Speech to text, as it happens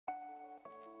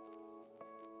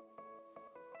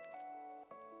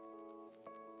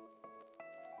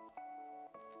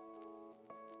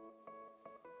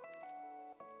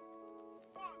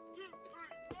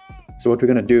So what we're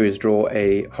going to do is draw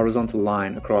a horizontal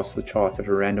line across the chart at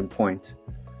a random point,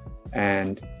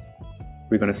 and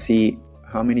we're going to see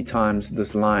how many times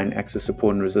this line acts as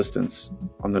support and resistance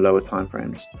on the lower time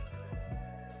frames.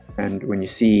 And when you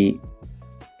see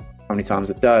how many times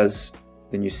it does,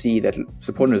 then you see that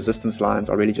support and resistance lines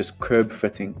are really just curb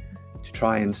fitting to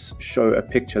try and show a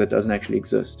picture that doesn't actually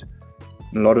exist.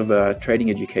 And a lot of trading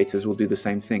educators will do the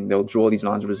same thing. They'll draw these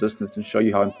lines of resistance and show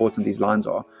you how important these lines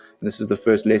are. And this is the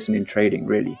first lesson in trading,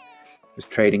 really, is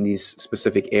trading these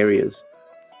specific areas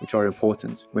which are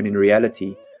important, when in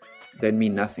reality they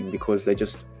mean nothing, because they're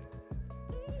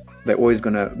always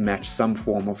going to match some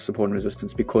form of support and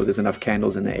resistance because there's enough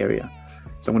candles in the area.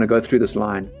 So I'm going to go through this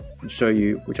line and show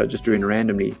you, which I just drew in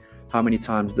randomly, how many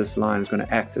times this line is going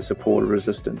to act as support or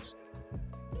resistance,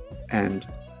 and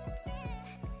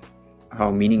how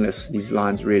meaningless these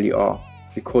lines really are,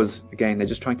 because again, they're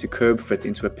just trying to curb fit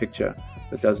into a picture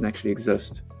that doesn't actually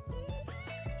exist.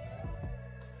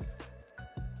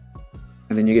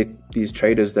 And then you get these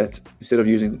traders that, instead of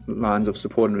using lines of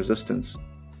support and resistance,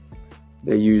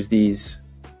 they use these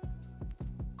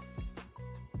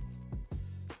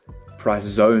price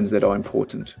zones that are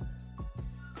important.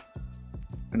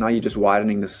 And now you're just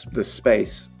widening this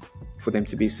space for them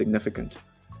to be significant.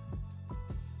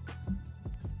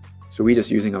 So we're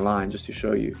just using a line just to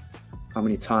show you how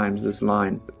many times this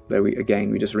line that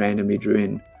we just randomly drew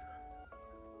in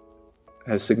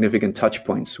has significant touch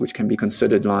points, which can be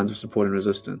considered lines of support and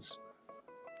resistance.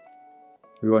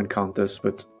 We won't count this,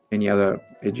 but any other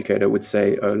educator would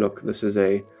say, oh look, this is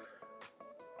a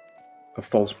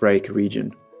false break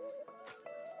region.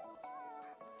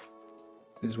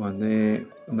 There's one there.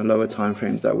 On the lower time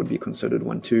frames, that would be considered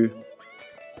 1, 2.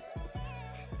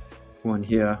 One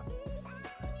here.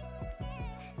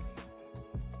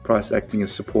 Price acting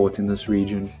as support in this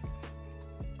region.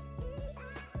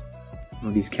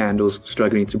 All these candles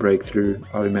struggling to break through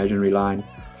our imaginary line.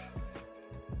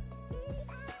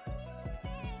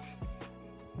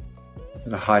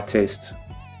 The high test.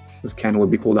 This candle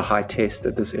would be called a high test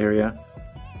at this area.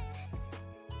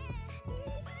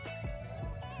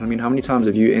 I mean, how many times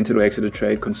have you entered or exited a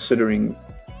trade considering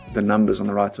the numbers on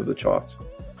the right of the chart,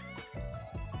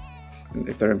 and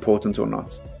if they're important or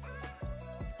not?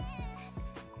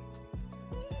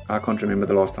 I can't remember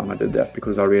the last time I did that,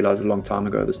 because I realized a long time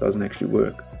ago this doesn't actually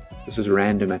work. This is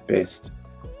random at best.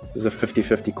 This is a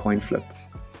 50-50 coin flip.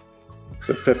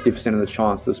 So 50% of the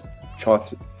chance this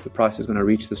chart, the price is going to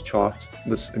reach this chart,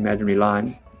 this imaginary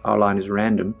line. Our line is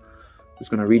random. It's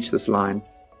going to reach this line,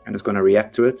 and it's going to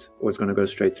react to it, or it's going to go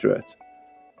straight through it.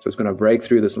 So it's going to break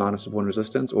through this line of support and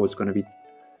resistance, or it's going to be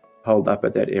held up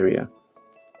at that area.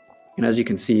 And as you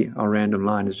can see, our random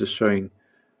line is just showing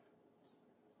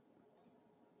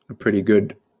a pretty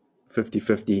good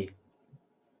 50-50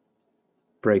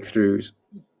 breakthroughs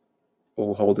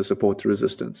or hold the support to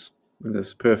resistance. With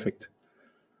this perfect,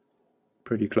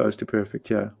 pretty close to perfect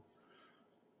here.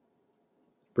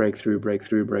 Breakthrough,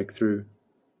 breakthrough, breakthrough.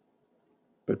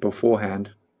 But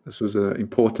beforehand, this was an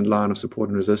important line of support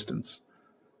and resistance.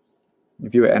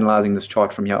 If you were analyzing this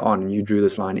chart from here on and you drew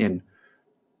this line in,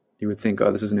 you would think,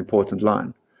 oh, this is an important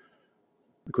line,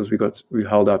 because we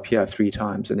held up here 3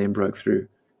 times and then broke through,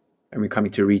 and we're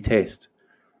coming to retest,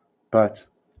 but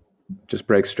just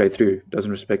breaks straight through, doesn't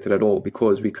respect it at all,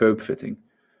 because we're curb fitting.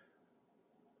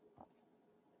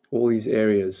 All these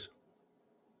areas,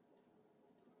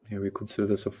 here we consider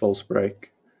this a false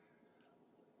break.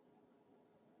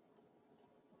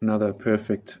 Another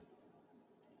perfect.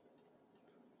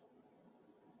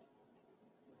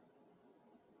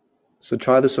 So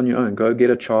try this on your own. Go get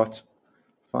a chart.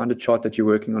 Find a chart that you're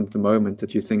working on at the moment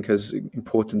that you think has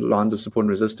important lines of support and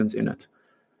resistance in it.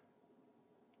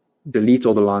 Delete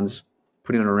all the lines,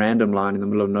 put in a random line in the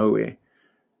middle of nowhere,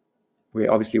 where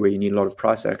you need a lot of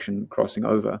price action crossing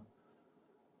over.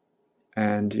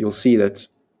 And you'll see that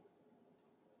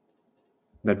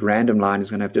random line is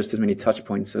going to have just as many touch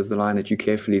points as the line that you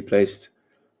carefully placed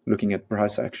looking at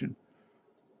price action.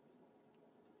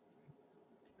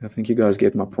 I think you guys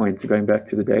get my point. Going back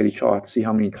to the daily chart, see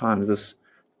how many times this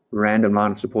random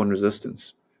line of support and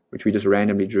resistance, which we just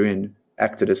randomly drew in,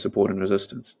 acted as support and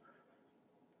resistance.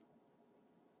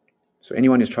 So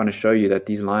anyone who's trying to show you that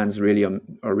these lines really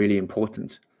are really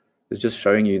important is just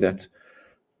showing you that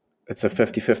it's a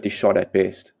 50-50 shot at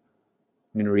best.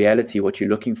 In reality, what you're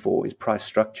looking for is price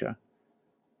structure.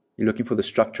 You're looking for the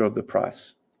structure of the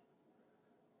price.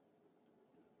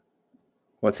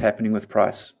 What's happening with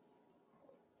price?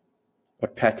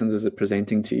 What patterns is it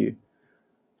presenting to you?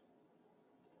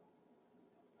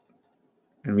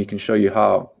 And we can show you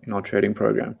how in our trading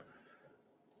program.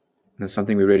 And it's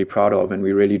something we're really proud of, and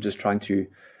we're really just trying to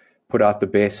put out the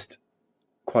best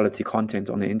quality content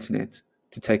on the internet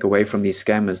to take away from these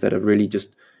scammers that are really just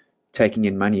taking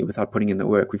in money without putting in the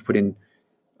work. We've put in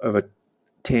over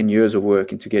 10 years of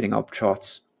work into getting our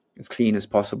charts as clean as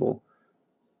possible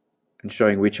and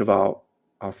showing which of our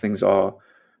things are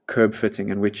curb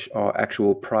fitting and which are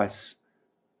actual price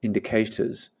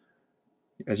indicators.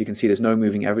 As you can see, there's no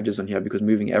moving averages on here because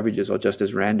moving averages are just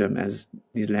as random as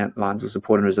these lines of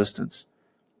support and resistance.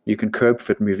 You can curb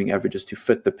fit moving averages to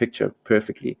fit the picture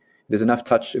perfectly. If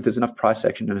there's enough price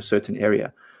action in a certain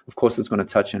area, of course it's going to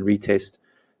touch and retest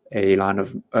a line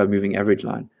of moving average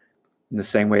line in the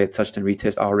same way it touched and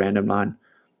retest our random line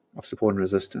of support and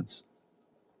resistance.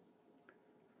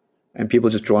 And people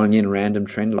just drawing in random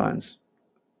trend lines.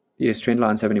 Yes, trend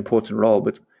lines have an important role,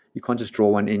 but you can't just draw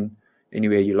one in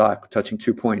anywhere you like, touching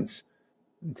 2 points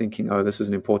and thinking, oh, this is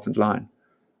an important line.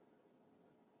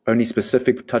 Only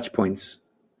specific touch points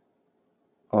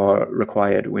are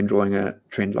required when drawing a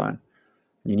trend line.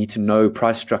 You need to know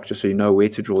price structure so you know where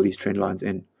to draw these trend lines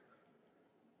in.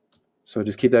 So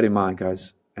just keep that in mind,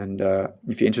 guys. And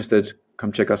if you're interested,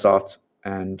 come check us out.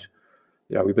 And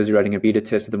yeah, we're busy running a beta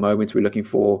test at the moment. We're looking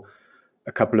for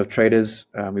a couple of traders.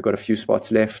 We've got a few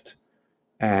spots left,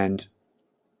 and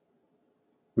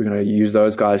we're going to use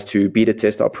those guys to beta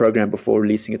test our program before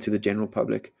releasing it to the general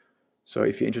public. So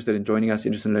if you're interested in joining us,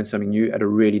 interested in learning something new at a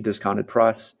really discounted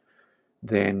price,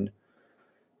 then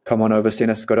come on over,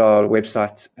 go to our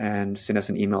website and send us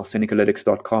an email,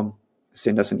 senecalytics.com.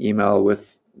 Send us an email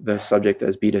with the subject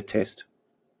as beta test.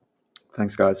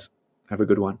 Thanks, guys. Have a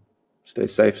good one. Stay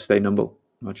safe, stay nimble.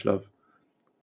 Much love.